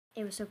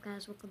Hey, what's up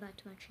guys, welcome back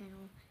to my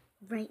channel.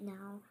 Right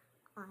now,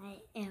 I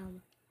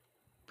am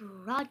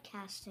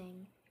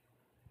broadcasting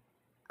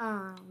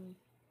on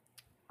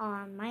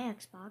my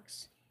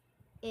Xbox.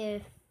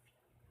 If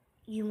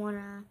you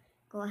wanna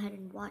go ahead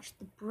and watch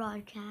the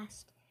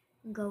broadcast,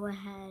 go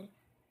ahead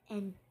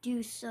and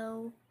do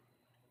so.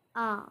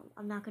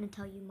 I'm not gonna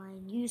tell you my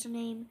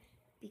username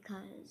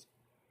because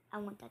I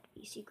want that to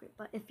be secret,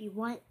 but if you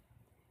want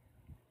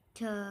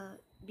to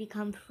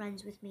become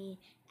friends with me,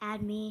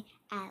 add me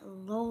at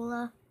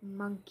Lola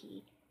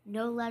Monkey.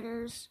 No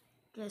letters,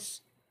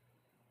 just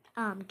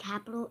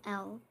capital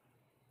L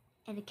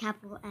and a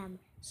capital M.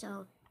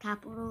 So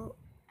capital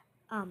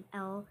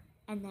L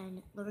and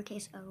then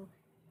lowercase o,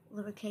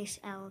 lowercase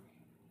l,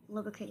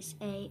 lowercase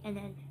a, and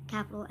then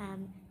capital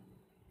M,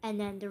 and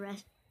then the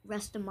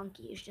rest of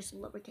monkey is just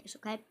lowercase.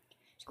 Okay,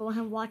 so go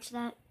ahead and watch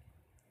that,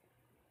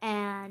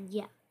 and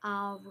yeah,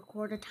 I'll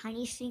record a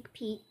tiny sneak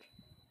peek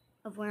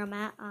of where I'm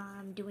at.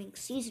 I'm doing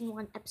season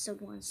 1, episode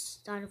 1,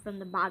 starting from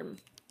the bottom.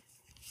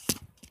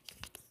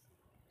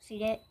 See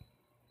that?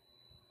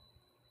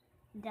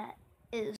 That is